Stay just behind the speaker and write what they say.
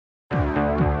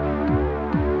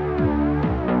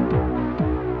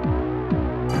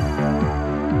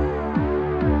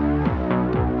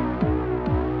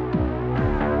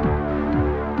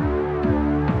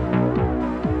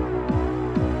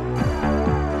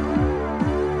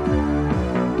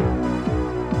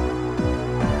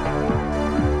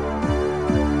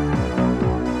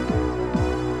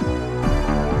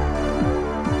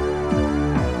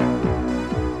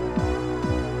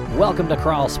welcome to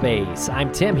Crawl Space.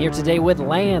 I'm Tim here today with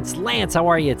Lance. Lance, how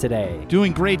are you today?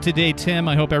 Doing great today, Tim.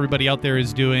 I hope everybody out there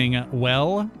is doing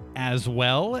well as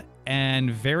well, and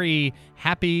very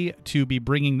happy to be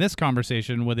bringing this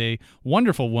conversation with a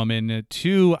wonderful woman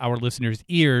to our listeners'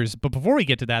 ears. But before we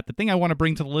get to that, the thing I want to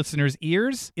bring to the listeners'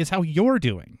 ears is how you're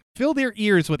doing. Fill their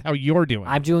ears with how you're doing.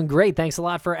 I'm doing great. Thanks a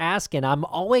lot for asking. I'm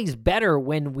always better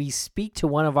when we speak to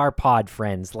one of our pod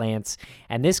friends, Lance.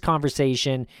 And this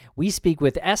conversation, we speak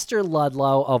with Esther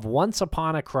Ludlow of Once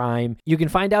Upon a Crime. You can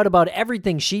find out about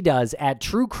everything she does at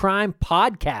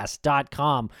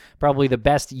truecrimepodcast.com. Probably the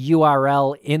best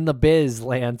URL in the biz,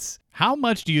 Lance. How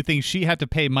much do you think she had to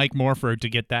pay Mike Morford to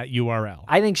get that URL?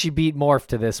 I think she beat Morph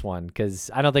to this one because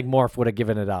I don't think Morph would have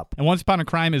given it up. And Once Upon a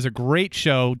Crime is a great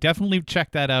show. Definitely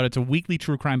check that out. It's a weekly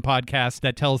true crime podcast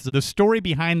that tells the story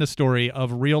behind the story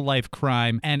of real-life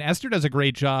crime. And Esther does a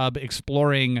great job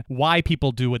exploring why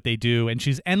people do what they do, and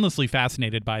she's endlessly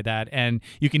fascinated by that. And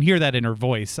you can hear that in her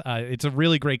voice. It's a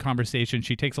really great conversation.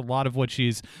 She takes a lot of what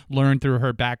she's learned through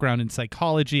her background in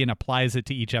psychology and applies it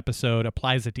to each episode,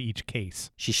 applies it to each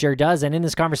case. She sure does. And in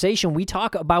this conversation, we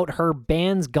talk about her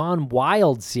Bands Gone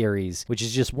Wild series, which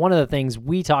is just one of the things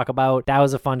we talk about. That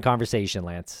was a fun conversation,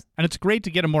 Lance. And it's great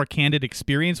to get a more candid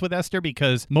experience with Esther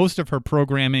because most of her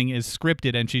programming is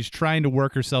scripted and she's trying to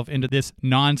work herself into this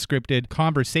non-scripted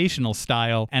conversational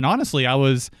style. And honestly, I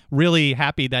was really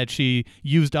happy that she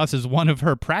used us as one of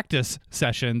her practice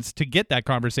sessions to get that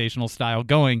conversational style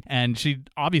going. And she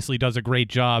obviously does a great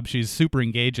job. She's super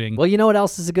engaging. Well, you know what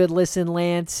else is a good listen,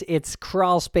 Lance? It's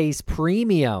Crawl Space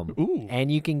Premium. Ooh.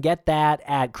 And you can get that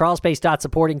at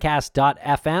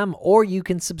crawlspace.supportingcast.fm, or you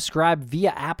can subscribe via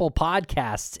Apple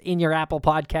Podcasts in your Apple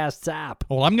Podcasts app.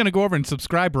 Well, I'm going to go over and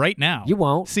subscribe right now. You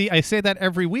won't. See, I say that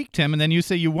every week, Tim, and then you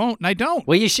say you won't, and I don't.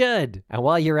 Well, you should. And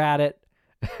while you're at it,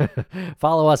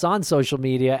 follow us on social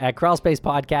media at Crawlspace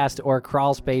Podcast or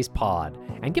Crawlspace Pod.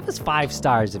 And give us 5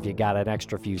 stars if you got an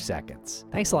extra few seconds.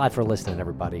 Thanks a lot for listening,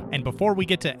 everybody. And before we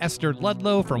get to Esther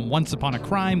Ludlow from Once Upon a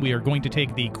Crime, we are going to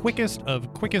take the quickest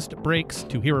of quickest breaks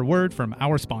to hear a word from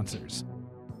our sponsors.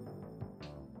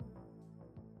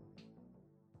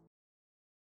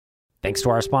 Thanks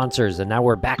to our sponsors, and now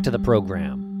we're back to the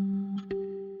program.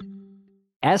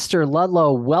 Esther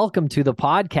Ludlow, welcome to the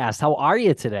podcast. How are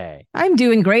you today? I'm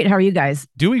doing great. How are you guys?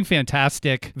 Doing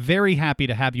fantastic. Very happy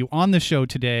to have you on the show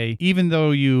today, even though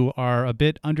you are a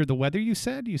bit under the weather, you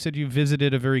said. You said you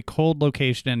visited a very cold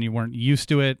location and you weren't used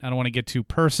to it. I don't want to get too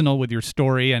personal with your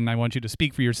story, and I want you to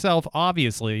speak for yourself,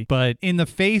 obviously. But in the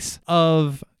face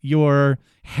of your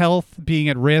health being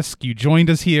at risk, you joined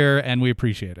us here and we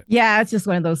appreciate it. Yeah, it's just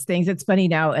one of those things. It's funny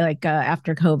now, like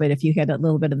after COVID, if you get a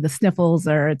little bit of the sniffles,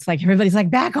 or it's like everybody's like,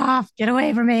 back off, get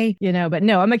away from me, but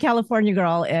no, I'm a California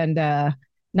girl and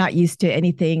not used to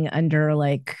anything under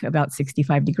like about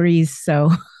 65 degrees. So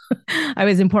I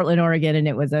was in Portland, Oregon, and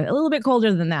it was a little bit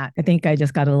colder than that. I think I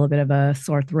just got a little bit of a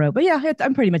sore throat, but yeah,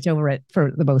 I'm pretty much over it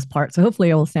for the most part. So hopefully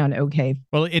it will sound okay.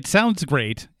 Well, it sounds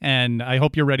great. And I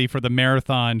hope you're ready for the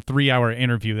marathon 3-hour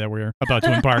interview that we're about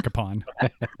to embark upon.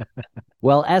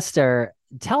 Well, Esther,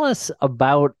 tell us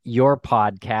about your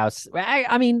podcast.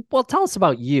 Well, tell us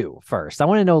about you first. I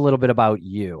want to know a little bit about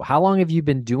you. How long have you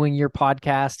been doing your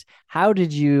podcast? How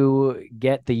did you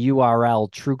get the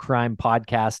URL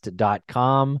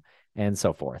truecrimepodcast.com and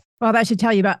so forth? Well, that should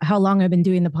tell you about how long I've been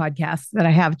doing the podcast that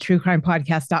I have,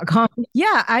 truecrimepodcast.com.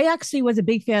 Yeah, I actually was a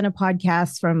big fan of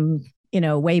podcasts from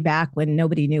way back when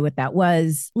nobody knew what that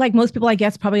was. Like most people, I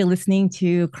guess, probably listening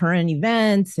to current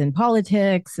events and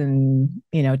politics and,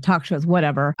 talk shows,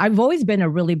 whatever. I've always been a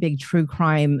really big true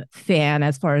crime fan,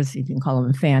 as far as you can call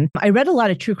them a fan. I read a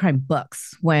lot of true crime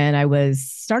books when I was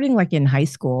starting like in high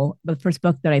school. The first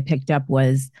book that I picked up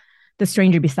was The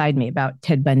Stranger Beside Me about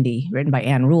Ted Bundy, written by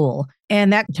Ann Rule.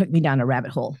 And that took me down a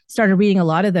rabbit hole. Started reading a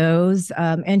lot of those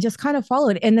and just kind of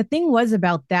followed. And the thing was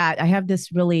about that, I have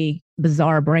this really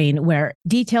bizarre brain where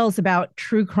details about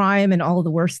true crime and all the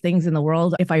worst things in the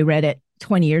world, if I read it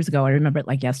 20 years ago, I remember it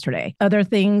like yesterday. Other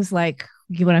things like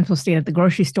when I'm supposed to eat at the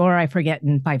grocery store, I forget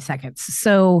in 5 seconds.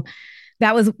 So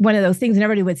that was one of those things. And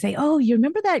everybody would say, oh, you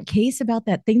remember that case about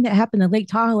that thing that happened in Lake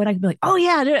Tahoe? And I could be like, oh,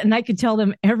 yeah. And I could tell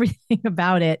them everything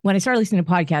about it. When I started listening to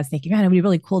podcasts, thinking, man, it'd be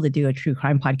really cool to do a true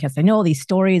crime podcast. I know all these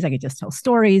stories. I could just tell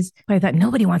stories. But I thought,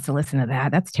 nobody wants to listen to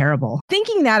that. That's terrible.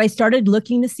 Thinking that, I started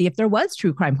looking to see if there was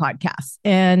true crime podcasts.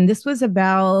 And this was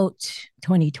about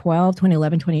 2012,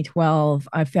 2011, 2012,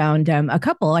 I found a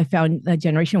couple. I found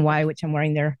Generation Why, which I'm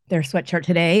wearing their sweatshirt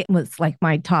today. It was like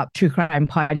my top true crime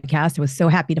podcast. I was so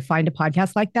happy to find a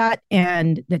podcast like that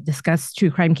and that discussed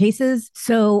true crime cases.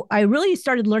 So I really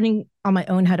started learning on my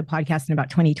own how to podcast in about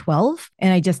 2012.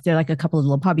 And I just did like a couple of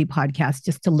little hobby podcasts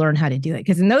just to learn how to do it.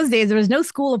 Because in those days, there was no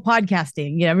school of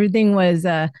podcasting. You know, everything was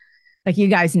like you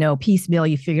guys know, piecemeal,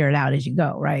 you figure it out as you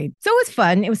go, right? So it was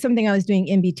fun. It was something I was doing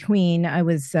in between. I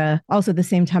was also at the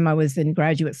same time I was in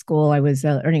graduate school, I was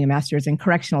earning a master's in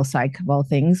correctional psych, of all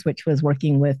things, which was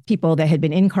working with people that had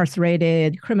been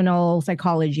incarcerated, criminal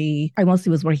psychology. I mostly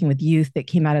was working with youth that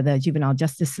came out of the juvenile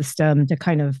justice system to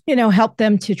kind of, you know, help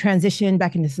them to transition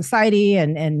back into society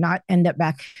and not end up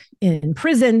back in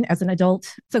prison as an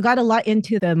adult. So got a lot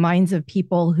into the minds of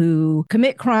people who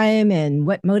commit crime and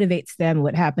what motivates them,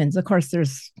 what happens. Of course,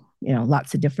 there's, you know,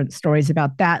 lots of different stories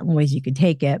about that and ways you could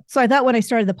take it. So I thought when I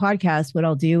started the podcast, what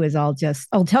I'll do is I'll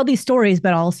tell these stories,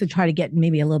 but I'll also try to get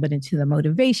maybe a little bit into the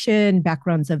motivation,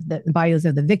 backgrounds of the bios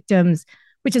of the victims,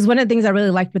 which is one of the things I really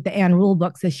liked with the Anne Rule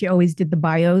books, is she always did the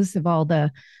bios of all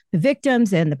the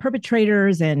victims and the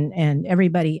perpetrators and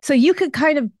everybody. So you could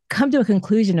kind of come to a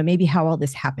conclusion of maybe how all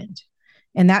this happened.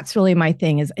 And that's really my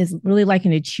thing, is really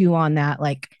liking to chew on that.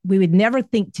 Like we would never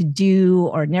think to do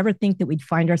or never think that we'd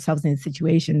find ourselves in a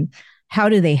situation. How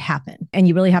do they happen? And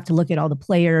you really have to look at all the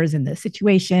players and the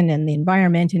situation and the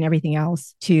environment and everything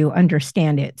else to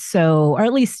understand it. So, or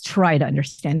at least try to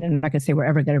understand it. I'm not going to say we're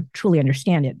ever going to truly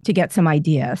understand it, to get some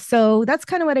idea. So that's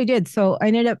kind of what I did. So I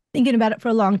ended up thinking about it for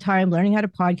a long time, learning how to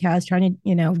podcast, trying to,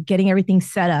 you know, getting everything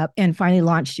set up, and finally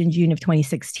launched in June of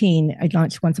 2016. I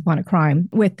launched Once Upon a Crime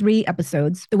with 3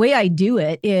 episodes. The way I do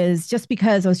it is just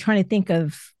because I was trying to think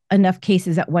of enough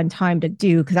cases at one time to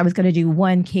do, because I was going to do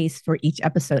 1 case for each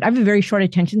episode. I have a very short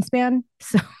attention span.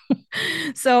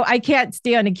 So I can't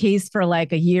stay on a case for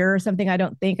like a year or something. I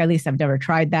don't think, at least I've never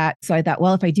tried that. So I thought,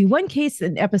 well, if I do 1 case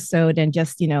an episode and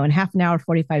just, you know, in half an hour,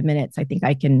 45 minutes, I think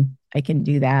I can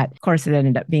do that. Of course, it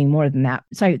ended up being more than that.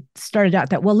 So I started out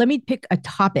that, well, let me pick a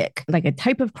topic, like a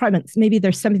type of crime. Maybe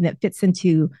there's something that fits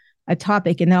into a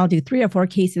topic, and then I'll do 3 or 4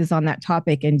 cases on that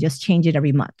topic and just change it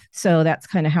every month. So that's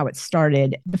kind of how it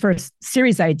started. The first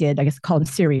series I did, I guess called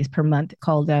series per month,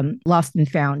 called Lost and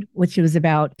Found, which was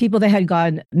about people that had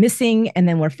gone missing and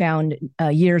then were found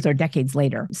years or decades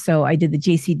later. So I did the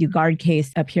J.C. Dugard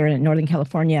case up here in Northern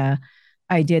California.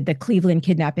 I did the Cleveland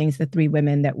kidnappings, the 3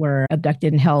 women that were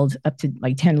abducted and held up to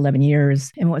like 10, 11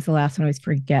 years. And what was the last one? I always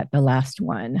forget the last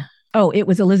one. Oh, it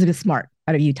was Elizabeth Smart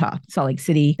out of Utah, Salt Lake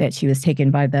City, that she was taken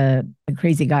by the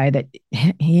crazy guy that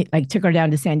he like took her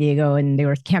down to San Diego, and they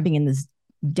were camping in this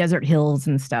desert hills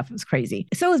and stuff. It was crazy.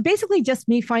 So it was basically just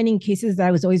me finding cases that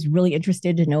I was always really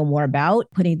interested to know more about,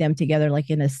 putting them together like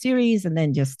in a series, and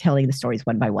then just telling the stories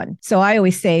one by one. So I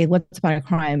always say, Once Upon a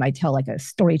Crime, I tell like a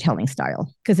storytelling style,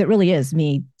 because it really is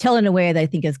me telling a way that I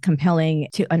think is compelling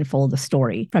to unfold the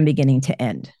story from beginning to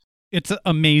end. It's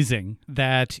amazing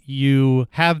that you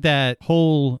have that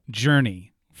whole journey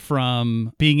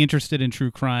from being interested in true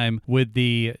crime with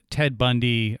the Ted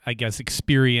Bundy, I guess,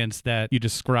 experience that you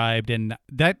described. And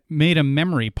that made a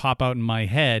memory pop out in my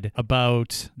head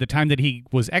about the time that he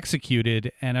was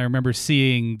executed. And I remember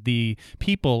seeing the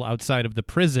people outside of the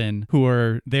prison who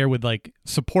are there with like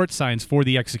support signs for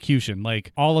the execution,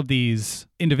 like all of these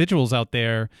individuals out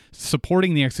there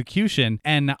supporting the execution.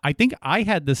 And I think I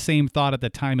had the same thought at the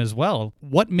time as well.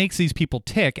 What makes these people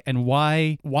tick, and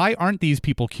why aren't these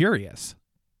people curious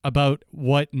about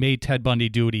what made Ted Bundy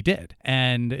do what he did?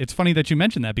 And it's funny that you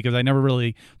mentioned that, because I never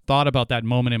really thought about that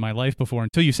moment in my life before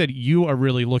until you said you are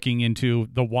really looking into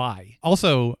the why.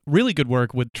 Also, really good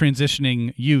work with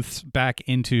transitioning youths back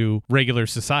into regular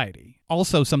society.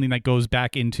 Also something that goes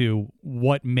back into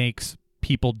what makes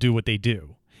people do what they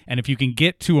do. And if you can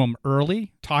get to them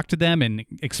early, talk to them and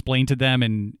explain to them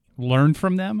and learn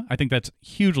from them, I think that's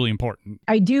hugely important.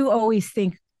 I do always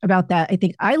think about that. I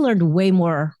think I learned way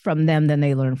more from them than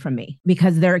they learned from me,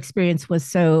 because their experience was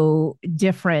so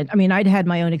different. I mean, I'd had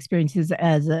my own experiences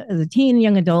as a teen,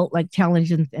 young adult, like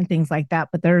challenges and things like that,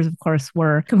 but theirs, of course,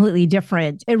 were completely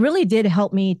different. It really did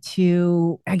help me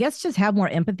to, I guess, just have more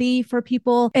empathy for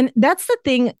people. And that's the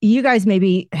thing. You guys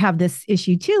maybe have this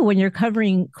issue too, when you're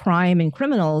covering crime and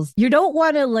criminals. You don't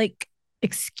want to like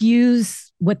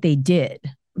excuse what they did,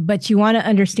 but you want to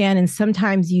understand. And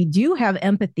sometimes you do have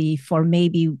empathy for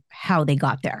maybe how they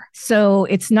got there. So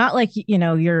it's not like, you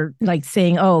know, you're like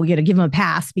saying, oh, you got to give them a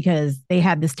pass because they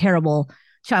had this terrible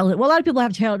childhood. Well, a lot of people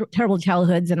have terrible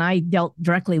childhoods, and I dealt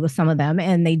directly with some of them,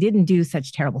 and they didn't do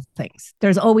such terrible things.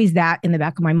 There's always that in the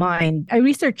back of my mind. I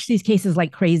research these cases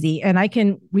like crazy, and I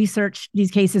can research these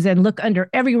cases and look under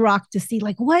every rock to see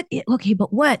like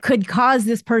but what could cause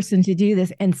this person to do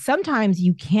this? And sometimes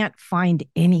you can't find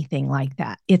anything like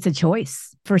that. It's a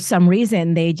choice. For some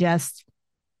reason, they just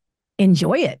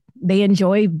enjoy it. They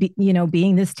enjoy,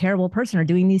 being this terrible person or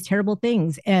doing these terrible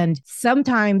things. And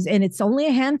sometimes, and it's only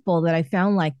a handful that I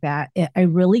found like that, I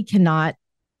really cannot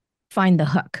find the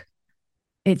hook.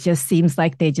 It just seems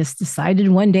like they just decided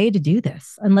one day to do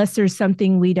this, unless there's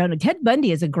something we don't know. Ted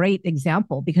Bundy is a great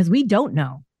example because we don't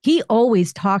know. He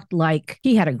always talked like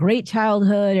he had a great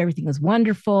childhood. Everything was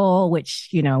wonderful, which,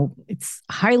 it's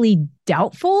highly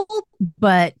doubtful,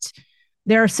 but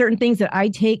there are certain things that I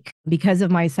take because of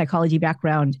my psychology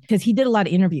background, because he did a lot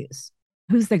of interviews.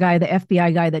 Who's the guy, the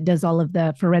FBI guy that does all of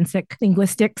the forensic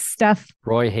linguistics stuff?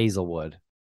 Roy Hazelwood.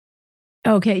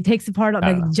 Okay, it takes apart the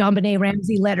JonBenet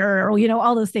Ramsey letter, or,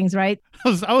 all those things, right?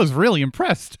 I was really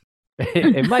impressed.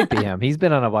 It might be him. He's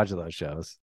been on a bunch of those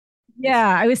shows.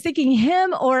 Yeah, I was thinking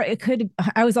him, or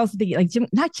I was also thinking like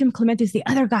not Jim Clementis, the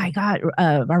other guy,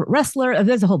 a wrestler.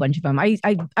 There's a whole bunch of them.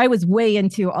 I was way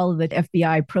into all of the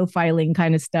FBI profiling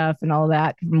kind of stuff and all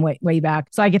that from way back.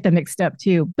 So I get them mixed up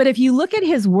too. But if you look at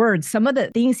his words, some of the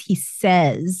things he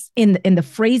says in the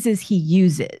phrases he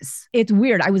uses, it's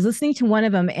weird. I was listening to one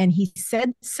of them and he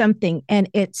said something and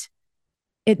it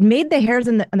made the hairs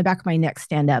on the back of my neck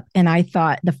stand up. And I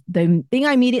thought the thing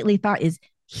I immediately thought is,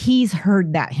 he's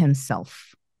heard that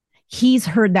himself.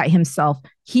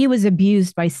 He was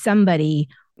abused by somebody,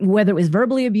 whether it was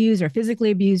verbally abused or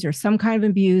physically abused or some kind of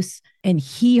abuse. And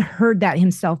he heard that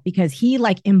himself because he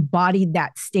embodied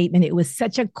that statement. It was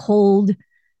such a cold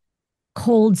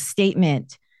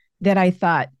statement that I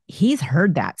thought, he's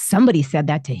heard that. Somebody said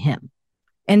that to him.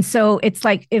 And so it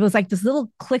was like this little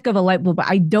click of a light bulb, but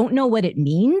I don't know what it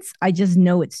means. I just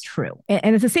know it's true.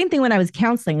 And it's the same thing when I was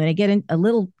counseling, when I get in a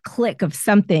little click of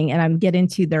something and I get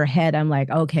into their head, I'm like,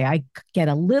 okay, I get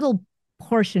a little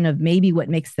portion of maybe what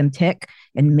makes them tick,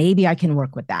 and maybe I can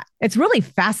work with that. It's really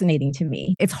fascinating to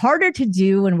me. It's harder to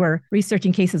do when we're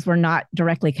researching cases we're not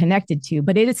directly connected to,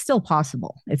 but it is still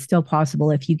possible. It's still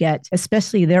possible if you get,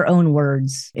 especially their own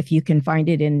words, if you can find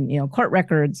it in, court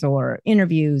records or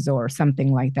interviews or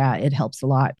something like that, it helps a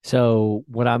lot. So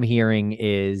what I'm hearing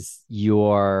is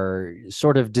you're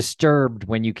sort of disturbed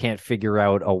when you can't figure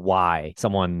out a why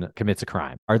someone commits a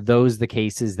crime. Are those the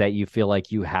cases that you feel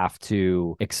like you have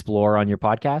to explore on your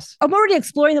podcast? I'm already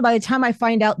exploring them. By the time I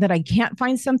find out that I can't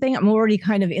find something, I'm already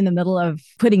kind of in the middle of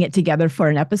putting it together for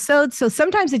an episode. So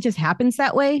sometimes it just happens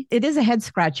that way. It is a head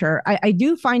scratcher. I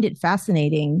do find it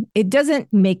fascinating. It doesn't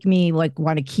make me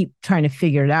want to keep trying to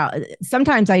figure it out.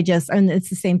 Sometimes and it's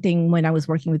the same thing when I was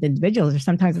working with individuals, or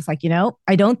sometimes it's like,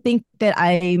 I don't think that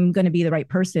I'm going to be the right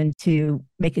person to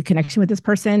make a connection with this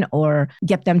person or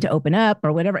get them to open up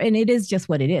or whatever. And it is just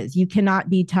what it is. You cannot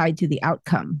be tied to the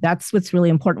outcome. That's what's really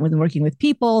important when working with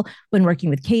people, when working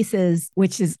with cases,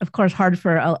 which is, of course, hard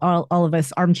for all of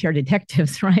us armchair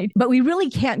detectives, right? But we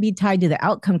really can't be tied to the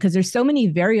outcome because there's so many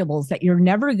variables that you're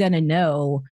never going to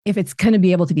know if it's going to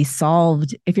be able to be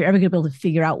solved, if you're ever going to be able to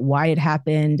figure out why it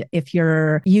happened, if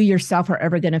you yourself are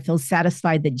ever going to feel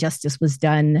satisfied that justice was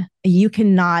done. You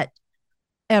cannot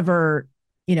ever,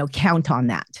 count on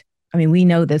that. I mean, we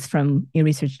know this from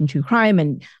researching true crime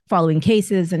and following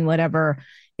cases and whatever.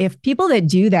 If people that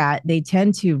do that, they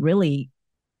tend to really,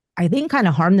 I think, kind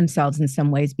of harm themselves in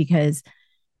some ways, because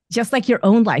just like your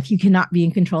own life, you cannot be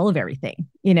in control of everything.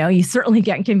 You certainly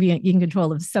can be in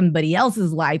control of somebody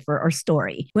else's life or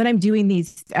story. When I'm doing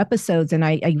these episodes and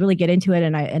I really get into it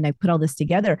and I put all this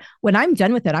together, when I'm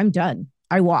done with it, I'm done.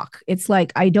 I walk. It's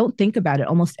like, I don't think about it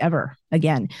almost ever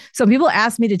again. So people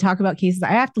ask me to talk about cases,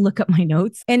 I have to look up my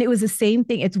notes. And it was the same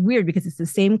thing. It's weird because it's the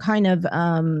same kind of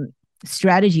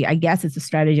strategy. I guess it's a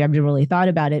strategy. I've never really thought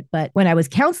about it. But when I was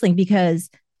counseling, because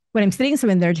when I'm sitting with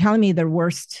someone, they're telling me their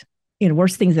worst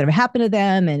things that have happened to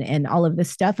them and all of this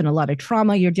stuff and a lot of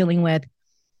trauma you're dealing with,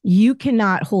 you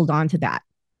cannot hold on to that.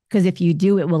 Because if you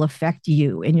do, it will affect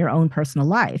you in your own personal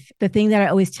life. The thing that I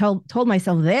always told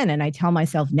myself then, and I tell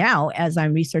myself now as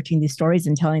I'm researching these stories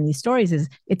and telling these stories, is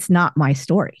it's not my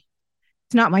story.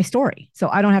 It's not my story. So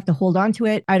I don't have to hold on to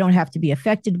it. I don't have to be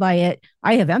affected by it.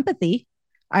 I have empathy.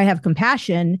 I have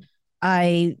compassion.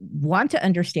 I want to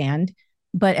understand.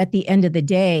 But at the end of the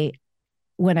day,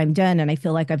 when I'm done and I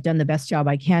feel like I've done the best job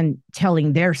I can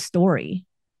telling their story,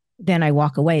 then I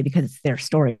walk away because it's their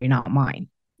story, not mine.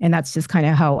 And that's just kind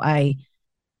of how I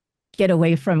get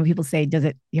away from people say,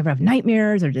 you ever have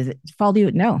nightmares or does it follow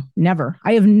you? No, never.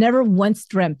 I have never once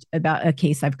dreamt about a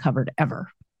case I've covered ever.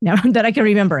 Now that I can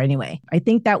remember anyway. I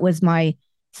think that was my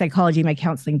psychology, my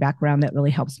counseling background that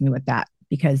really helps me with that,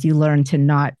 because you learn to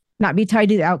not be tied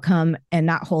to the outcome and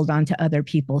not hold on to other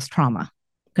people's trauma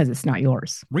because it's not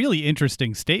yours. Really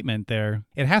interesting statement there.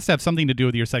 It has to have something to do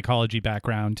with your psychology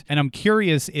background. And I'm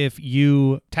curious if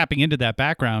you, tapping into that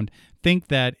background, think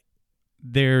that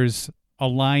there's a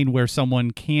line where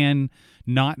someone can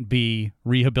not be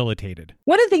rehabilitated.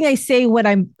 One of the things I say when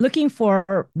I'm looking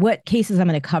for what cases I'm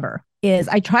going to cover is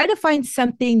I try to find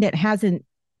something that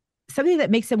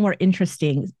makes it more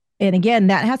interesting. And again,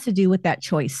 that has to do with that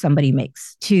choice somebody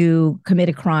makes to commit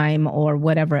a crime or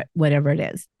whatever it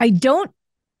is. I don't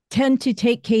tend to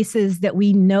take cases that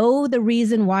we know the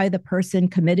reason why the person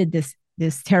committed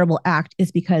this terrible act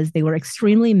is because they were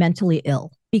extremely mentally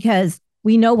ill, because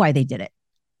we know why they did it.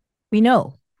 We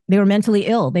know they were mentally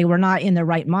ill. They were not in their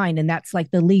right mind. And that's like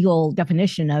the legal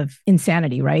definition of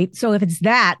insanity, right? So if it's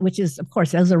that, which is, of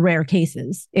course, those are rare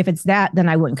cases. If it's that, then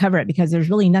I wouldn't cover it because there's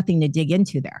really nothing to dig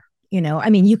into there. I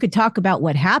mean, you could talk about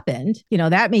what happened,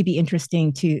 that may be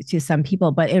interesting to some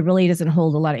people, but it really doesn't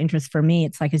hold a lot of interest for me.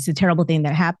 It's like, it's a terrible thing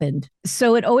that happened.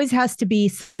 So it always has to be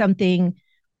something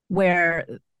where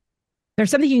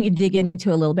there's something you can dig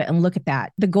into a little bit and look at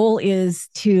that. The goal is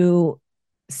to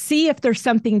see if there's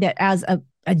something that as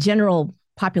a general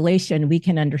population, we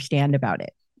can understand about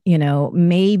it.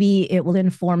 Maybe it will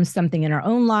inform something in our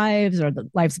own lives or the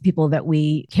lives of people that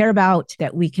we care about,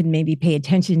 that we can maybe pay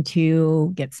attention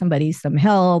to, get somebody some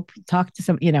help, talk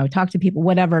to people,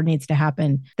 whatever needs to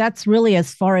happen. That's really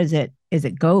as far as it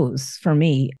goes for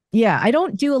me. Yeah, I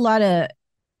don't do a lot of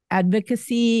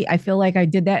advocacy. I feel like I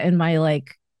did that in my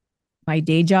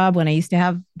day job when I used to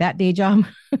have that day job,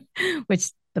 which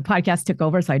the podcast took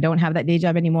over. So I don't have that day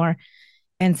job anymore.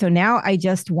 And so now I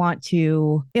just want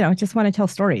to, tell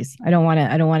stories.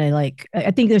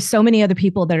 I think there's so many other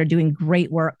people that are doing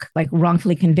great work, like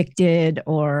wrongfully convicted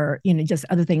or, just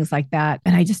other things like that.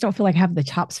 And I just don't feel like I have the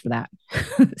chops for that.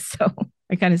 So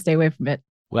I kind of stay away from it.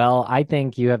 Well, I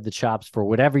think you have the chops for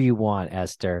whatever you want,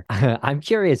 Esther. I'm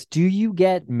curious, do you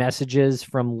get messages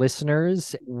from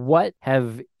listeners? What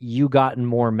have you gotten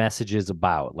more messages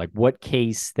about? Like what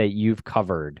case that you've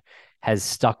covered has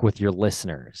stuck with your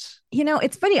listeners?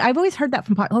 It's funny. I've always heard that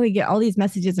from we get all these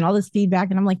messages and all this feedback.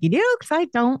 And I'm like, you do? Because I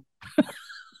don't.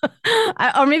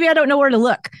 Or maybe I don't know where to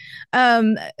look. I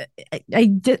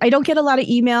don't get a lot of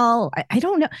email. I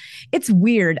don't know. It's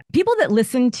weird. People that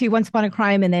listen to Once Upon a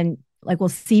Crime and then will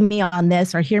see me on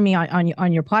this or hear me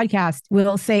on your podcast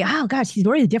will say, oh gosh, he's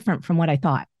very different from what I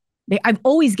thought. I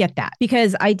always get that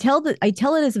because I tell it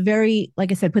as a very, like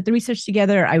I said, put the research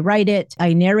together. I write it,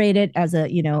 I narrate it as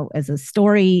a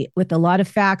story with a lot of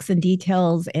facts and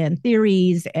details and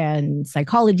theories and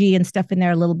psychology and stuff in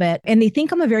there a little bit. And they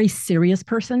think I'm a very serious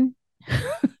person.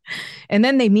 And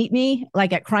then they meet me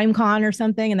like at CrimeCon or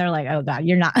something. And they're like, oh God,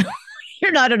 you're not,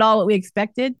 you're not at all what we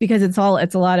expected, because it's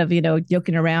a lot of,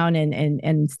 joking around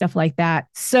and stuff like that.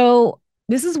 So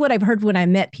this is what I've heard when I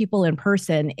met people in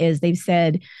person is they've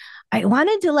said, I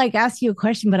wanted to ask you a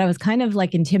question, but I was kind of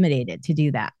intimidated to do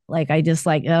that. I just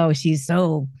oh, she's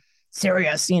so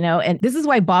serious, and this is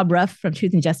why Bob Ruff from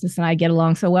Truth and Justice and I get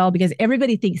along so well, because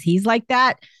everybody thinks he's like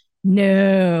that.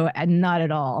 No, and not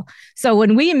at all. So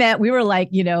when we met, we were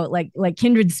like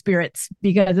kindred spirits,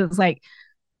 because it's like,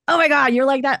 oh my God, you're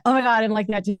like that. Oh my God, I'm like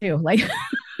that too.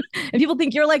 And people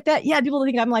think you're like that. Yeah, people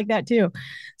think I'm like that too.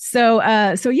 So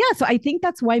I think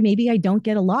that's why maybe I don't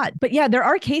get a lot. But yeah, there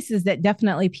are cases that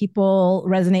definitely people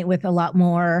resonate with a lot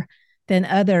more than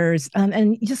others.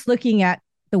 And just looking at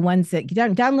the ones that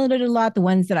downloaded a lot, the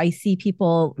ones that I see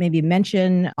people maybe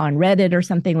mention on Reddit or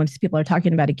something when people are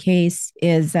talking about a case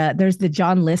is there's the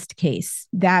John List case.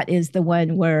 That is the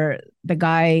one where the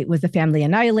guy was the family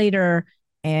annihilator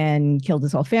and killed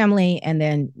his whole family and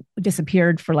then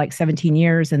disappeared for 17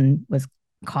 years and was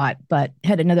caught, but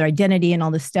had another identity and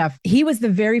all this stuff. He was the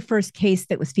very first case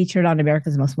that was featured on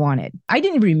America's Most Wanted. I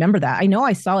didn't even remember that. I know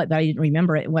I saw it, but I didn't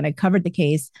remember it. When I covered the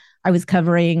case, I was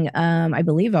covering, I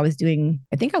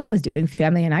think I was doing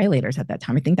family annihilators at that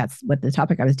time. I think that's what the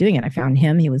topic I was doing. And I found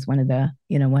him. He was one of the,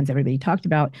 ones everybody talked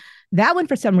about. That one,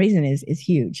 for some reason, is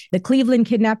huge. The Cleveland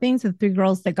kidnappings, the 3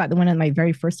 girls that got the one of my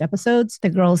very first episodes, the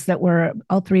girls that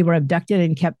all 3 were abducted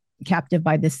and kept captive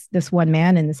by this one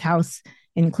man in this house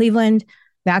in Cleveland.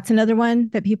 That's another one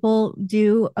that people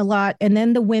do a lot. And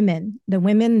then the women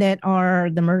that are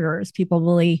the murderers, people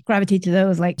really gravitate to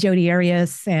those, like Jodi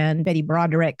Arias and Betty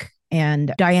Broderick.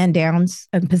 and Diane Downs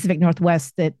in Pacific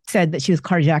Northwest that said that she was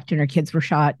carjacked and her kids were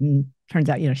shot. And turns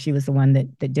out, she was the one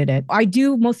that did it. I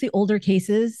do mostly older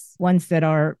cases, ones that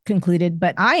are concluded,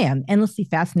 but I am endlessly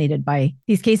fascinated by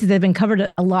these cases that have been covered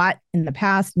a lot in the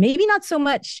past. Maybe not so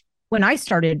much when I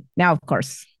started. Now, of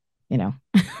course, now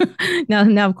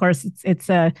of course it's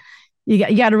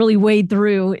you got to really wade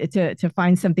through to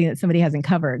find something that somebody hasn't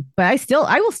covered. But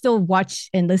I will still watch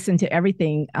and listen to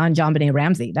everything on JonBenet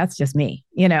Ramsey. That's just me,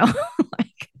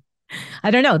 like,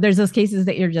 I don't know. There's those cases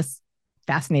that you're just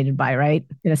fascinated by, right?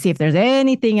 See if there's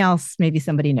anything else maybe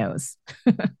somebody knows.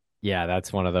 Yeah,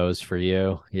 that's one of those for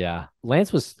you. Yeah.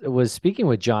 Lance was speaking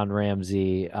with John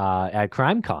Ramsey at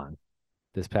CrimeCon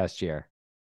this past year.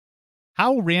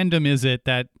 How random is it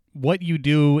that what you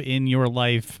do in your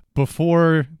life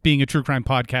before being a true crime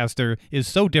podcaster is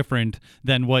so different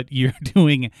than what you're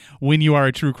doing when you are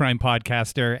a true crime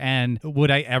podcaster? And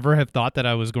would I ever have thought that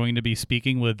I was going to be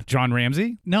speaking with John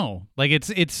Ramsey? No, like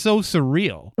it's so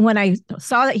surreal. When I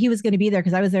saw that he was going to be there,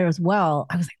 because I was there as well,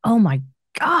 I was like, oh my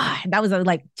God, that was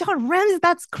like, John Ramsey,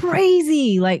 that's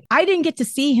crazy. Like, I didn't get to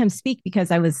see him speak because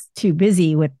I was too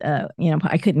busy with,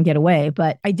 I couldn't get away.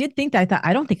 But I did think that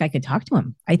I don't think I could talk to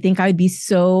him. I think I'd be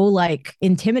so like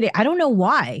intimidated. I don't know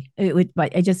why it would,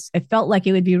 but I felt like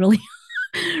it would be really,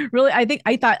 really,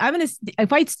 I thought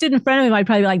if I stood in front of him, I'd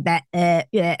probably be like that.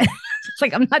 Yeah. It's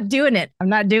like, I'm not doing it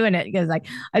because like,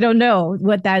 I don't know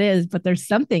what that is, but there's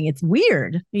something, it's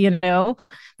weird, but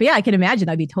yeah, I can imagine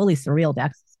that'd be totally surreal to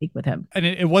actually speak with him. And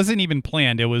it wasn't even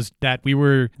planned. It was that we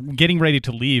were getting ready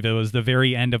to leave. It was the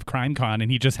very end of CrimeCon,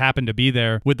 and he just happened to be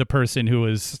there with the person who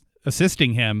was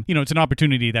assisting him. It's an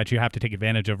opportunity that you have to take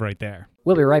advantage of right there.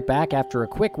 We'll be right back after a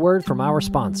quick word from our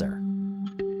sponsor.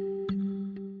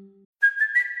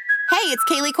 Hey, it's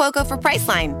Kaylee Cuoco for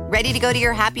Priceline. Ready to go to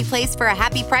your happy place for a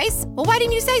happy price? Well, why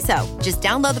didn't you say so? Just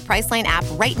download the Priceline app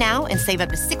right now and save up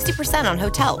to 60% on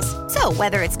hotels. So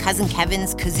whether it's Cousin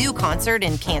Kevin's Kazoo Concert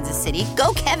in Kansas City,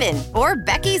 go Kevin, or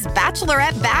Becky's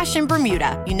Bachelorette Bash in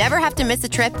Bermuda, you never have to miss a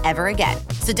trip ever again.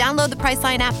 So download the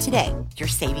Priceline app today. Your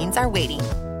savings are waiting.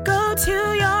 Go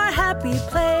to your happy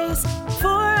place for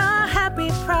a happy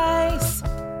price.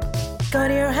 Go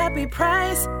to your happy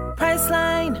price,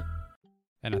 Priceline.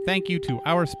 And a thank you to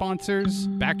our sponsors.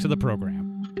 Back to the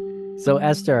program. So,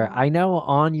 Esther, I know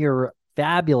on your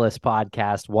fabulous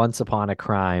podcast, Once Upon a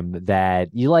Crime, that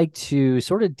you like to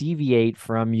sort of deviate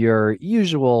from your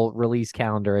usual release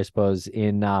calendar, I suppose,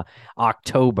 in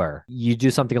October. You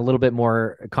do something a little bit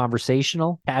more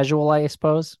conversational, casual, I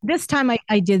suppose. This time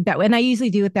I did that way, and I usually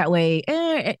do it that way.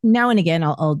 Now and again,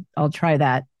 I'll try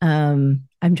that. I'm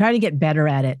trying to get better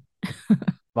at it.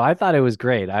 Well, I thought it was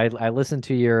great. I listened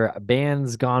to your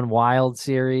Bands Gone Wild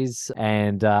series,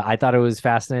 and I thought it was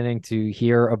fascinating to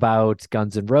hear about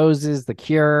Guns N' Roses, The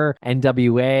Cure,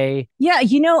 NWA. Yeah,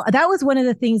 that was one of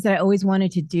the things that I always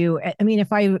wanted to do. I mean,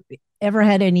 if I ever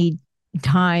had any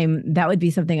time, that would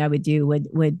be something I would do,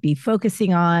 would be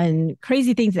focusing on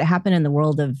crazy things that happen in the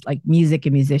world of like music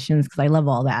and musicians, because I love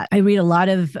all that. I read a lot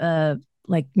of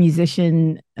like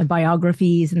musician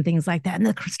biographies and things like that. And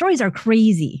the stories are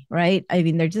crazy, right? I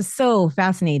mean, they're just so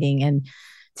fascinating and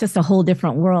just a whole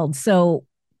different world. So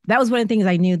that was one of the things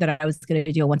I knew that I was going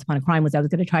to do Once Upon a Crime, was I was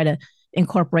going to try to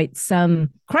incorporate some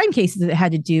crime cases that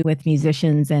had to do with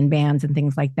musicians and bands and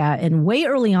things like that. And way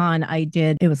early on,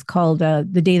 it was called The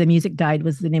Day the Music Died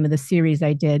was the name of the series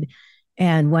I did.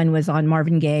 And one was on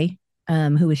Marvin Gaye,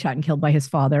 who was shot and killed by his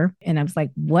father. And I was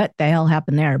like, what the hell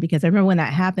happened there? Because I remember when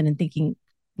that happened and thinking,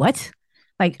 what?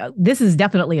 Like, this is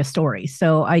definitely a story.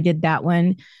 So I did that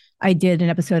one. I did an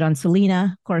episode on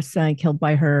Selena, of course, killed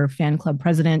by her fan club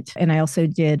president. And I also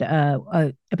did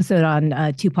an episode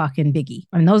on Tupac and Biggie.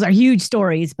 I mean, those are huge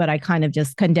stories, but I kind of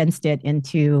just condensed it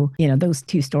into, those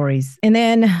two stories. And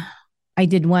then I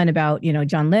did one about,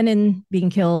 John Lennon being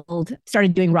killed,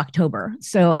 started doing Rocktober.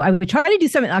 So I would try to do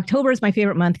something. October is my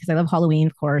favorite month because I love Halloween,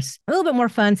 of course. A little bit more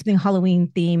fun, something Halloween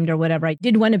themed or whatever. I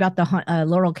did one about the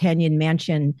Laurel Canyon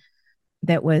mansion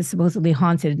that was supposedly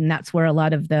haunted. And that's where a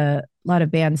lot of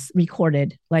bands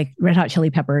recorded, like Red Hot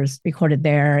Chili Peppers recorded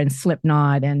there, and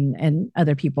Slipknot and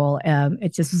other people.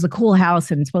 It just was a cool house,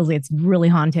 and supposedly it's really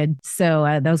haunted.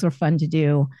 So those were fun to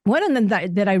do. One of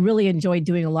them that I really enjoyed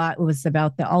doing a lot was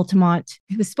about the Altamont.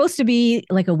 It was supposed to be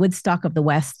like a Woodstock of the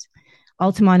West.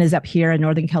 Altamont is up here in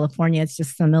Northern California. It's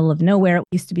just in the middle of nowhere. It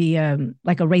used to be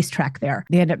like a racetrack there.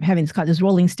 They ended up having this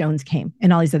Rolling Stones came,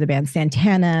 and all these other bands,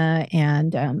 Santana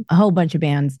and a whole bunch of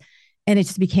bands. And it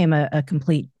just became a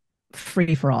complete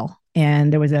free for all.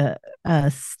 And there was a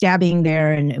stabbing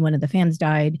there, and one of the fans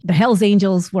died. The Hells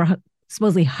Angels were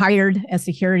supposedly hired as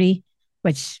security,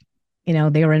 which,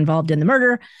 they were involved in the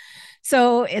murder.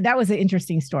 So that was an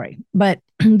interesting story. But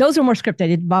those are more scripted. I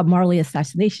did Bob Marley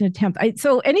assassination attempt.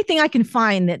 So anything I can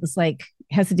find that was like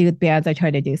has to do with bands, I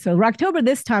try to do. So Rocktober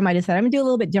this time, I decided I'm gonna do a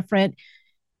little bit different,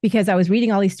 because I was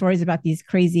reading all these stories about these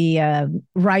crazy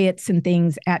riots and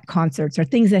things at concerts, or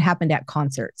things that happened at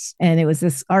concerts. And it was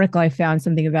this article I found,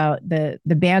 something about the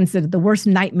bands that the worst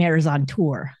nightmares on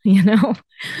tour,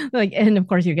 like, and of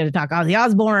course you're going to talk Ozzy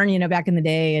Osbourne, back in the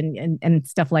day, and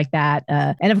stuff like that.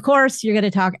 And of course you're going to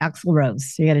talk Axl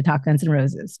Rose. You're going to talk Guns N'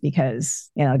 Roses,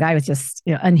 because, the guy was just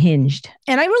unhinged.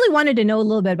 And I really wanted to know a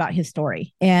little bit about his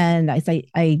story. And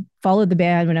I followed the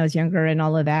band when I was younger and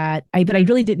all of that. But I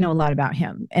really didn't know a lot about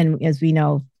him. And as we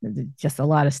know, just a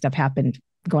lot of stuff happened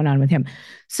going on with him.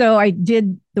 So I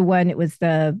did the one, it was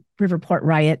the Riverport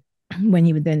riot, when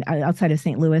he was then outside of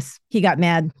St. Louis. He got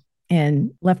mad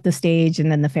and left the stage,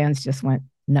 and then the fans just went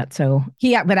nuts. So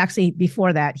but actually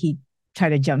before that, he tried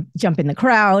to jump in the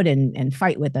crowd and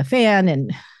fight with a fan,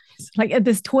 and like at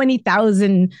this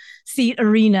 20,000 seat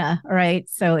arena, right?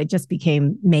 So it just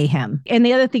became mayhem. And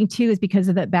the other thing too is because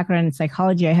of that background in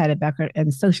psychology, I had a background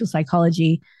in social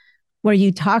psychology, where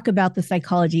you talk about the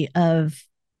psychology of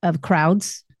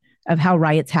crowds, of how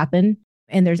riots happen,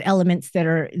 and there's elements that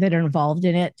are involved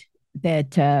in it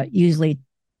that usually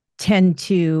tend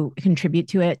to contribute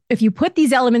to it. If you put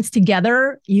these elements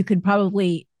together, you could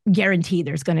probably guarantee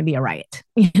there's going to be a riot,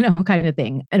 kind of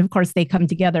thing. And of course, they come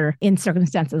together in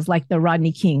circumstances like the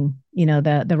Rodney King,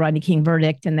 the Rodney King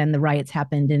verdict, and then the riots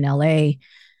happened in LA.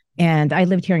 And I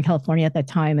lived here in California at that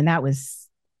time, and that was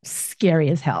scary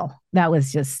as hell. That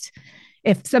was just,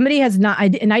 if somebody has not, I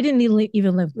didn't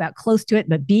even live that close to it,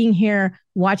 but being here,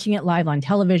 watching it live on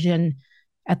television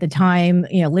at the time,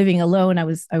 living alone, I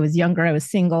was younger, I was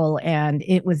single, and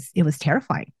it was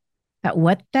terrifying. That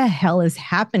what the hell is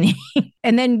happening?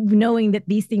 And then knowing that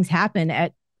these things happen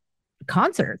at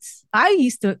concerts.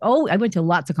 I went to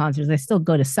lots of concerts. I still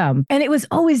go to some. And it was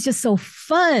always just so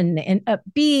fun and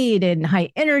upbeat and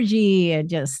high energy, and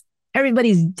just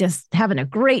everybody's just having a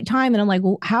great time. And I'm like,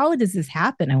 well, how does this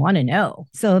happen? I want to know.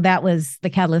 So that was the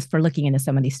catalyst for looking into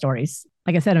some of these stories.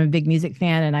 Like I said, I'm a big music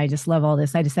fan, and I just love all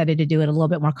this. I decided to do it a little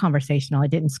bit more conversational. I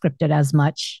didn't script it as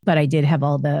much, but I did have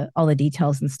all the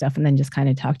details and stuff, and then just kind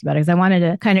of talked about it, because I wanted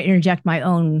to kind of interject my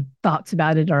own thoughts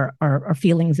about it or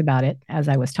feelings about it as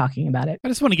I was talking about it. I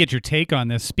just want to get your take on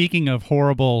this. Speaking of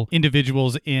horrible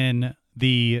individuals in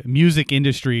the music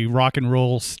industry, rock and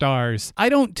roll stars, I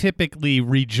don't typically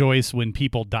rejoice when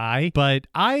people die, but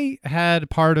I had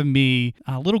part of me,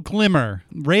 a little glimmer,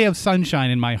 ray of sunshine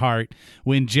in my heart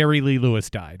when Jerry Lee Lewis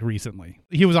died recently.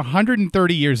 He was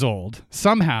 130 years old.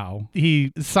 Somehow,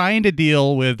 he signed a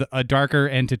deal with a darker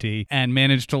entity and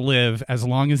managed to live as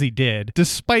long as he did,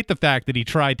 despite the fact that he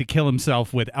tried to kill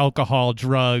himself with alcohol,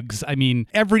 drugs,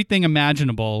 everything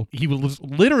imaginable. He was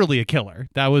literally a killer.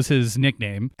 That was his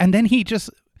nickname. And then he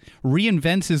just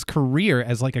reinvents his career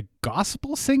as like a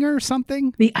gospel singer or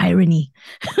something. The irony.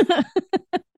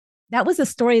 That was a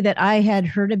story that I had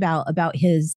heard about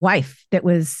his wife that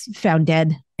was found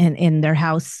dead in their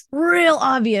house. Real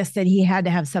obvious that he had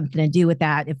to have something to do with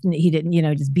that, if he didn't,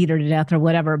 just beat her to death or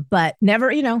whatever, but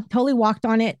never, totally walked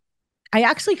on it.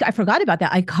 I forgot about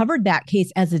that. I covered that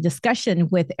case as a discussion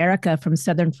with Erica from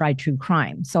Southern Fried True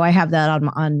Crime. So I have that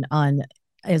on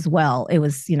as well. It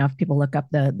was, if people look up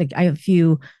I have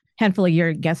a handful of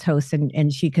your guest hosts,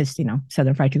 and she, because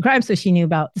Southern Fried True Crime, so she knew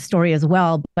about the story as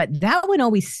well. But that one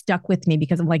always stuck with me,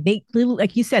 because I'm like,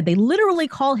 like you said, they literally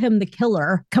call him the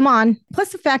killer. Come on. Plus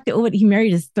the fact that he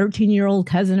married his 13-year-old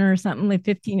cousin or something, like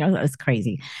 15-year-old. That was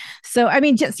crazy. So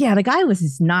the guy was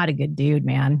just not a good dude,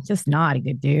 man. Just not a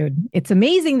good dude. It's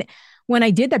amazing that when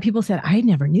I did that, people said, I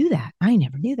never knew that.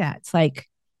 It's like,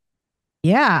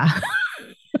 yeah.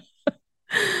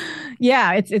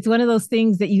 Yeah, it's one of those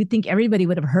things that you think everybody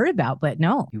would have heard about, but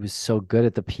no. He was so good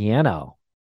at the piano.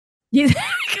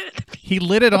 He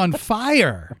lit it on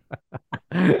fire.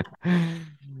 I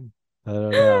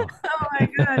don't know. Oh my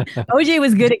God. OJ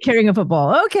was good at carrying a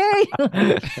football. Okay.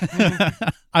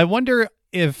 I wonder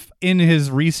if in his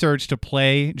research to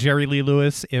play Jerry Lee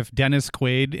Lewis, if Dennis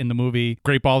Quaid in the movie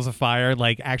Great Balls of Fire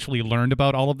actually learned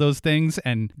about all of those things,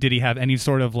 and did he have any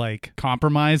sort of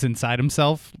compromise inside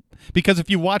himself? Because if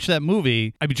you watch that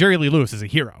movie, Jerry Lee Lewis is a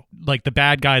hero, like the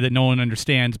bad guy that no one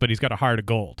understands, but he's got a heart of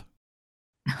gold.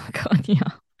 Oh God,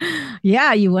 yeah.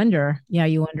 Yeah, you wonder. Yeah,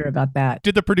 you wonder about that.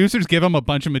 Did the producers give him a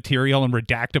bunch of material and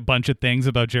redact a bunch of things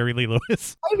about Jerry Lee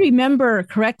Lewis? I remember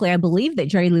correctly, I believe that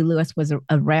Jerry Lee Lewis was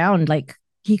around,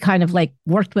 he kind of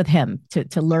worked with him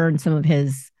to learn some of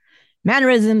his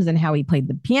mannerisms and how he played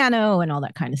the piano and all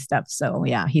that kind of stuff. So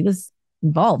yeah, he was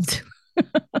involved.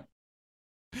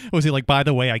 Was he like, by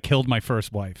the way, I killed my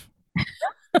first wife?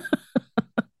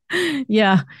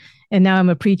 Yeah. And now I'm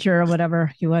a preacher or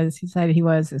whatever he was. He said he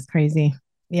was. It's crazy.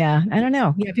 Yeah. I don't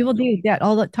know. Yeah. People do that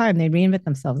all the time. They reinvent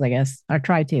themselves, I guess, or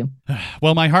try to.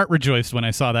 Well, my heart rejoiced when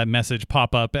I saw that message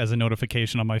pop up as a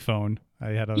notification on my phone. I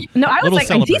had a No, I was little like,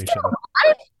 celebration. is he still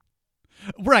alive?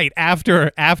 Right.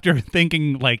 After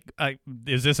thinking, like,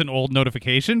 is this an old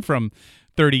notification from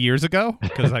 30 years ago?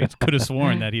 Because I could have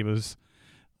sworn that he was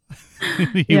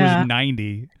Yeah. was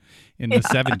 90 in the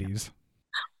 70s.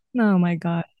 Oh my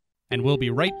God. And we'll be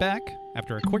right back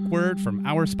after a quick word from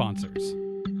our sponsors.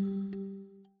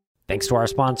 Thanks to our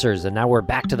sponsors, and now we're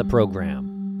back to the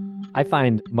program. I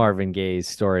find Marvin Gaye's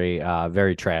story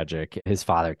very tragic, his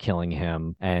father killing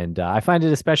him. And I find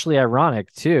it especially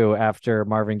ironic, too, after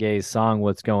Marvin Gaye's song,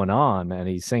 What's Going On? And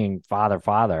he's singing, Father,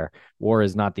 Father, war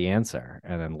is not the answer.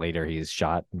 And then later he's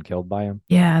shot and killed by him.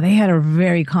 Yeah, they had a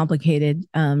very complicated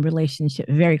relationship,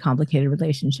 very complicated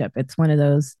relationship. It's one of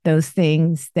those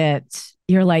things that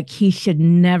you're like, he should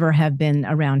never have been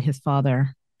around his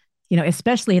father,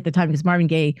 especially at the time, because Marvin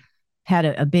Gaye had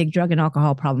a big drug and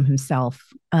alcohol problem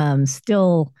himself,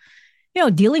 still,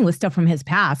 dealing with stuff from his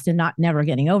past and never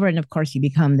getting over it. And of course, you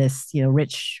become this,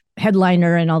 rich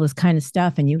headliner and all this kind of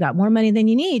stuff. And you got more money than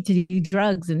you need to do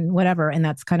drugs and whatever. And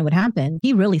that's kind of what happened.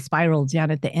 He really spiraled down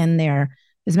at the end there.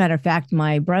 As a matter of fact,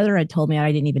 my brother had told me,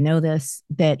 I didn't even know this,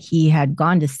 that he had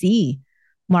gone to see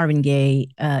Marvin Gaye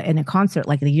in a concert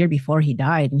like the year before he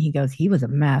died. And he goes, he was a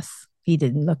mess. He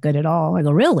didn't look good at all. I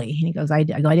go, really? And he goes, I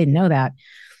didn't know that.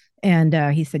 And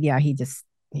he said, yeah,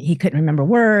 he couldn't remember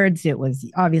words. It was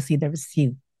obviously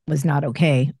he was not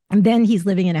okay. And then he's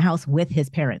living in a house with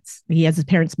his parents. He has his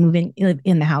parents moving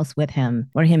in the house with him,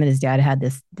 where him and his dad had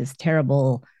this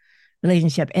terrible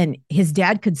relationship. And his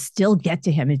dad could still get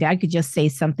to him. His dad could just say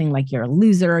something like, you're a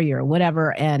loser, you're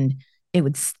whatever. And it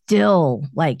would still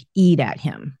like eat at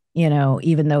him,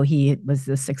 even though he was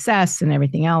a success and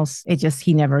everything else.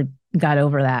 He never got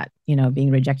over that,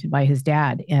 being rejected by his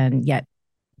dad. And yet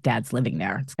dad's living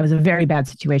there. It was a very bad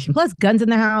situation. Plus guns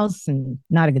in the house, and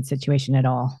not a good situation at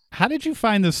all. How did you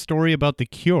find this story about The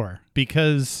Cure?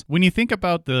 Because when you think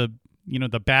about the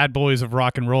bad boys of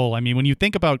rock and roll, I mean, when you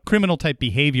think about criminal type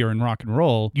behavior in rock and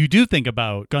roll, you do think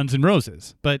about Guns N'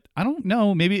 Roses. But I don't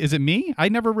know, maybe, is it me? I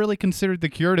never really considered The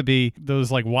Cure to be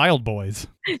those like wild boys.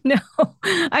 No,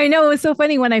 I know. It was so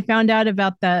funny when I found out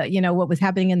about what was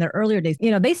happening in the earlier days.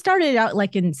 They started out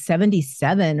like in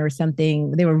 77 or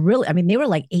something. They were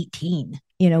like 18,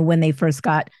 when they first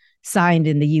got signed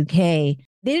in the UK. They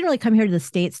didn't really come here to the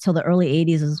States till the early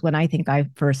 80s is when I think I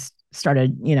first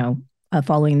started,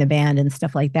 following the band and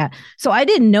stuff like that. So I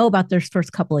didn't know about their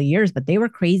first couple of years, but they were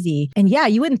crazy. And yeah,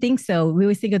 you wouldn't think so. We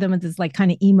always think of them as this like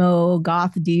kind of emo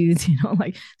goth dudes,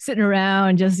 like sitting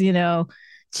around, just,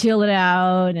 chilling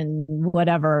out and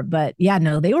whatever. But yeah,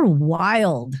 no, they were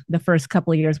wild the first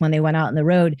couple of years when they went out on the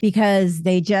road, because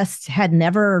they just had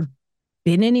never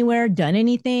been anywhere, done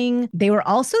anything. They were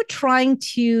also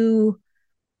it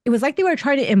was like they were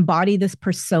trying to embody this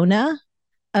persona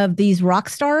of these rock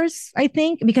stars, I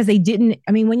think, because they didn't,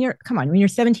 when you're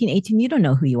 17, 18, you don't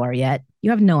know who you are yet. You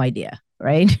have no idea,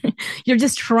 right? You're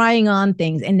just trying on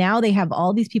things. And now they have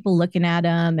all these people looking at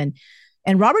them.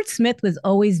 And Robert Smith was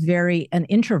always an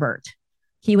introvert.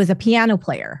 He was a piano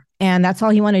player, and that's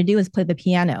all he wanted to do is play the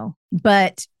piano.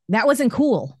 But that wasn't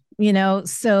cool,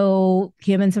 so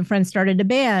him and some friends started a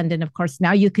band. And of course,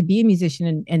 now you could be a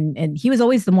musician. And he was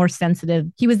always the more sensitive.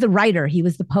 He was the writer. He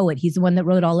was the poet. He's the one that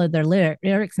wrote all of their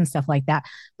lyrics and stuff like that.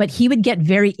 But he would get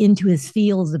very into his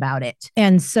feels about it.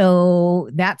 And so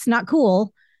that's not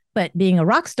cool. But being a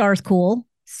rock star is cool.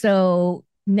 So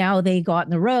now they go out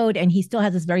on the road, and he still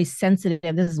has this very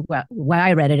sensitive, this is what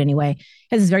I read it anyway,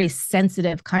 has this very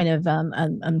sensitive kind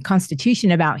of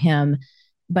constitution about him.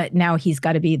 But now he's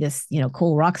got to be this,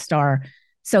 cool rock star.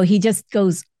 So he just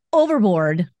goes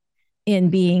overboard in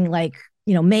being like,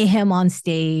 mayhem on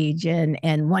stage and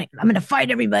I'm going to fight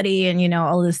everybody and,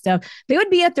 all this stuff. They would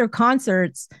be at their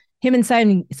concerts, him and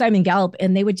Simon Gallup,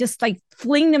 and they would just like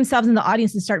fling themselves in the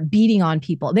audience and start beating on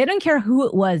people. They don't care who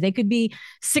it was. They could be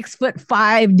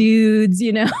 6'5" dudes,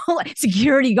 like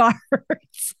security guards.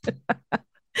 And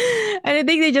I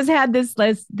think they just had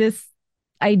this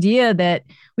idea that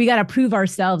we got to prove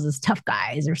ourselves as tough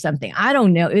guys or something. I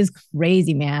don't know. It was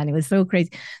crazy, man. It was so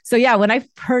crazy. So yeah, when I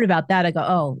heard about that, I go,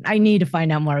 oh, I need to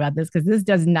find out more about this, because this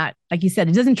does not, like you said,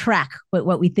 it doesn't track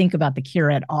what we think about The Cure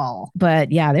at all.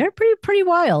 But yeah, they're pretty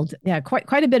wild. Yeah,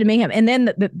 quite a bit of mayhem. And then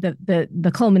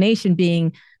the culmination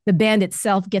being the band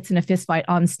itself gets in a fist fight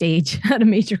on stage at a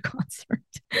major concert.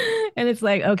 And it's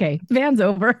like, okay, band's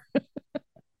over.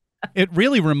 It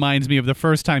really reminds me of the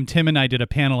first time Tim and I did a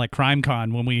panel at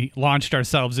CrimeCon when we launched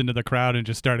ourselves into the crowd and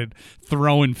just started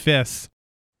throwing fists.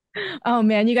 Oh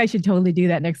man, you guys should totally do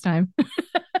that next time.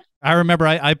 I remember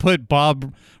I put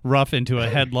Bob Ruff into a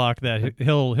headlock that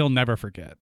he'll never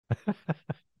forget.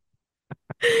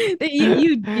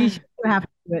 You should have to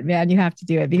do it, man. You have to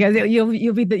do it because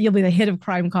you'll be the hit of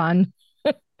CrimeCon.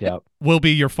 Yep. Will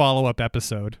be your follow-up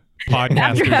episode.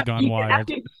 Podcasters Gone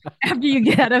Wild. After you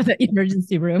get out of the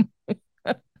emergency room.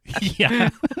 Yeah.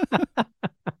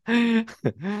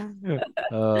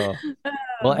 Oh.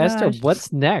 Well, Esther, gosh.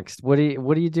 what's next? What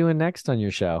are you doing next on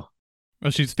your show?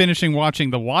 Well, she's finishing watching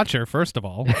The Watcher, first of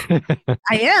all.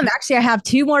 I am. Actually, I have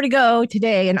 2 more to go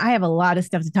today, and I have a lot of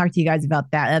stuff to talk to you guys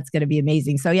about that. That's going to be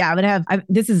amazing. So yeah, I'm going to have,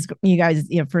 this is, you guys,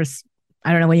 first,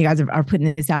 I don't know when you guys are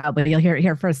putting this out, but you'll hear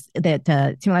here first that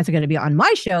Tim and I are going to be on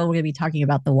my show. We're going to be talking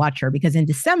about The Watcher because in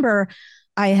December,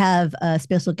 I have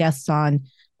special guests on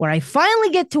where I finally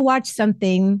get to watch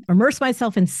something, immerse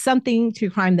myself in something true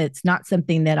crime that's not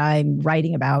something that I'm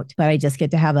writing about, but I just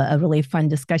get to have a really fun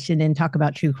discussion and talk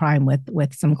about true crime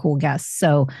with some cool guests.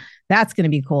 So that's going to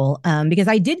be cool because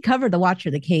I did cover The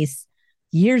Watcher, the case,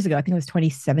 years ago. I think it was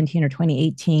 2017 or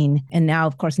 2018. And now,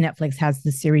 of course, Netflix has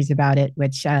the series about it,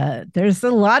 which there's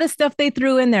a lot of stuff they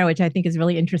threw in there, which I think is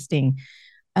really interesting.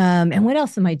 And what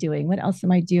else am I doing?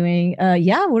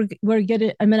 Yeah, I'm going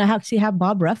to actually have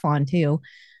Bob Ruff on too.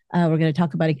 We're going to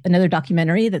talk about another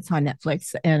documentary that's on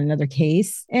Netflix and another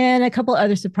case and a couple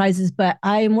other surprises. But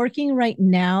I'm working right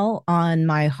now on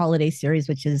my holiday series,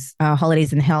 which is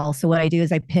Holidays in Hell. So what I do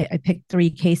is I pick 3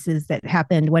 cases that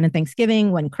happened, one in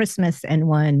Thanksgiving, one Christmas, and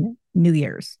one New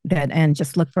Year's. And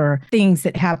just look for things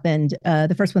that happened.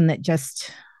 The first one that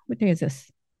what day is this?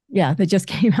 Yeah, that just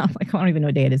came out. I don't even know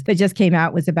what day it is. That just came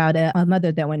out was about a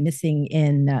mother that went missing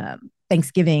in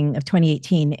Thanksgiving of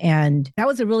 2018. And that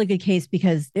was a really good case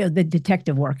because the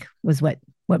detective work was what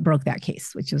broke that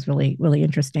case, which was really, really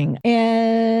interesting.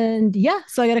 And yeah,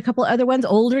 so I got a couple other ones,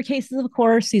 older cases, of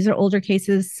course. These are older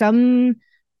cases. Some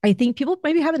I think people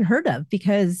maybe haven't heard of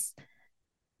because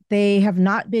they have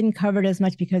not been covered as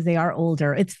much because they are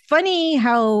older. It's funny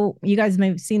how you guys may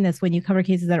have seen this when you cover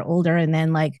cases that are older and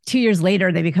then like 2 years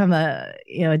later, they become a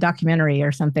documentary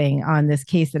or something on this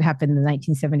case that happened in the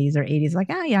 1970s or 80s. Like,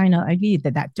 yeah, I know. I did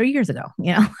that 3 years ago,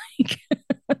 like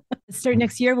starting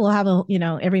next year, we'll have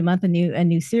every month a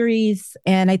new series.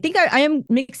 And I think I am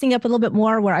mixing up a little bit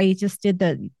more where I just did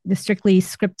the strictly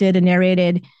scripted and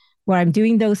narrated, where I'm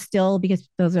doing those still because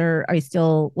I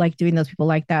still like doing those. People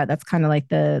like that. That's kind of like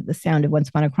the sound of Once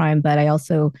Upon a Crime, but I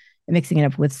also am mixing it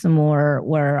up with some more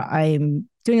where I'm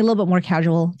doing a little bit more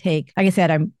casual take. Like I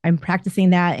said, I'm practicing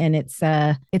that and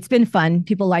it's been fun.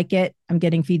 People like it. I'm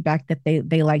getting feedback that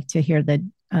they like to hear the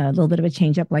little bit of a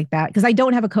change up like that. Because I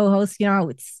don't have a co-host,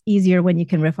 it's easier when you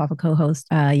can riff off a co-host.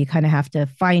 You kind of have to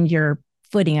find your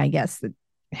footing, I guess,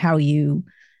 how you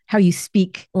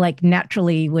speak like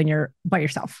naturally when you're by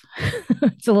yourself.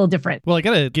 It's a little different. Well, I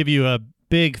got to give you a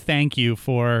big thank you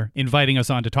for inviting us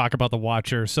on to talk about The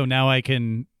Watcher. So now I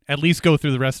can at least go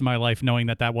through the rest of my life knowing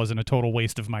that wasn't a total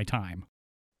waste of my time.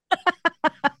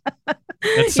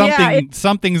 That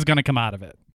something's going to come out of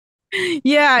it.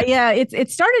 Yeah.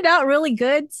 It started out really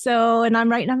good. So, and I'm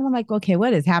like, okay,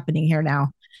 what is happening here now?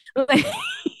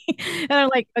 And I'm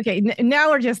like, okay, now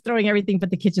we're just throwing everything but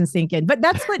the kitchen sink in. But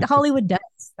that's what Hollywood does.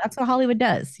 That's what Hollywood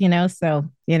does, So,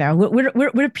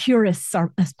 we're purists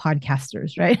as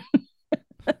podcasters, right?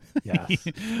 Yes.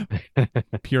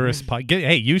 Purist pod.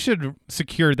 Hey, you should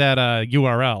secure that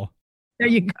URL. There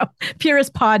you go.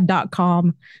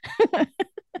 Puristpod.com.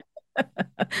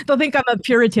 They'll think I'm a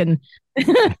Puritan.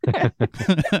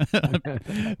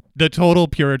 The Total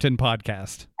Puritan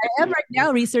Podcast. I am right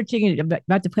now researching,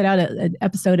 about to put out an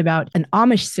episode about an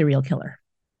Amish serial killer.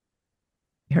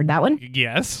 You heard that one?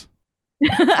 Yes.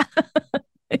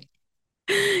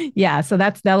 Yeah, so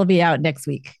that'll be out next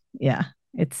week. Yeah.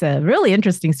 It's a really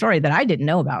interesting story that I didn't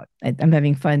know about. I'm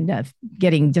having fun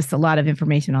getting just a lot of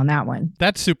information on that one.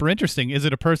 That's super interesting. Is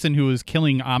it a person who was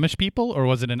killing Amish people, or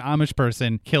was it an Amish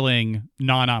person killing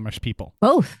non-Amish people?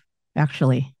 Both,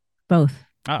 actually. Both.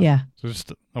 Ah, yeah. So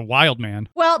just a wild man.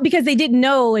 Well, because they didn't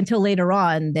know until later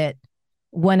on that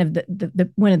one of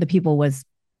the people was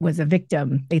a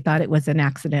victim. They thought it was an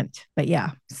accident. But yeah,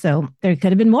 so there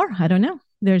could have been more. I don't know.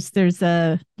 There's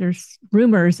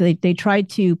rumors they tried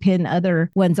to pin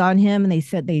other ones on him, and they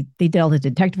said they did all the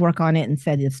detective work on it and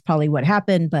said it's probably what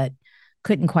happened, but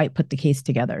couldn't quite put the case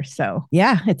together. So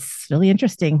yeah, it's really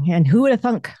interesting. And who would have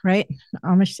thunk, right?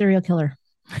 Amish serial killer.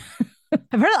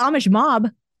 I've heard of Amish mob.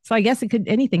 So I guess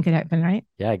anything could happen, right?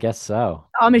 Yeah, I guess so.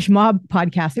 Amish Mob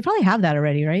podcast. They probably have that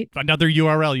already, right? Another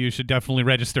URL you should definitely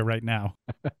register right now.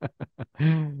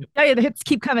 Oh yeah, the hits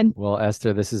keep coming. Well,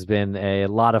 Esther, this has been a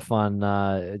lot of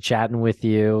fun chatting with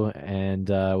you, and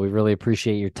we really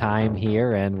appreciate your time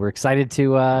here, and we're excited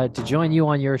to join you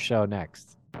on your show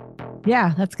next.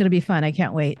 Yeah, that's going to be fun. I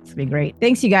can't wait. It's going to be great.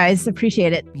 Thanks, you guys.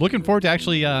 Appreciate it. Looking forward to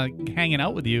actually hanging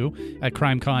out with you at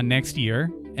CrimeCon next year.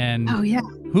 And oh, yeah.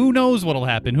 Who knows what'll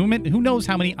happen? Who knows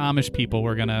how many Amish people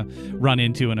we're going to run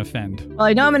into and offend? Well,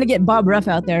 I know I'm going to get Bob Ruff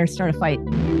out there, start a fight.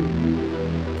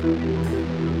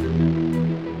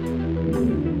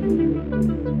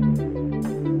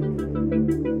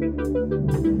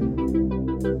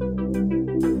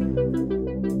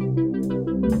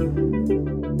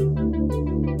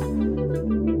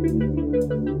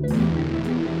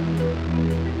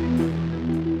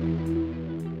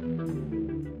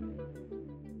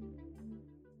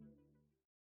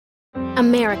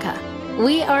 America.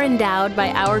 We are endowed by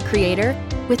our Creator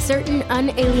with certain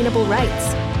unalienable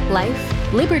rights: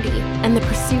 life, liberty, and the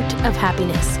pursuit of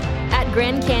happiness. At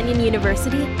Grand Canyon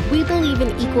University, we believe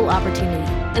in equal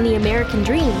opportunity, and the American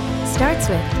dream starts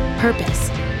with purpose.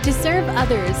 To serve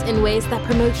others in ways that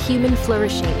promote human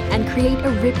flourishing and create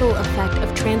a ripple effect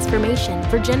of transformation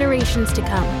for generations to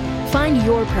come. Find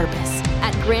your purpose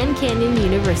at Grand Canyon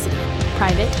University.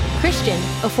 Private, Christian,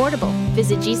 affordable.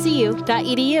 Visit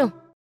gcu.edu.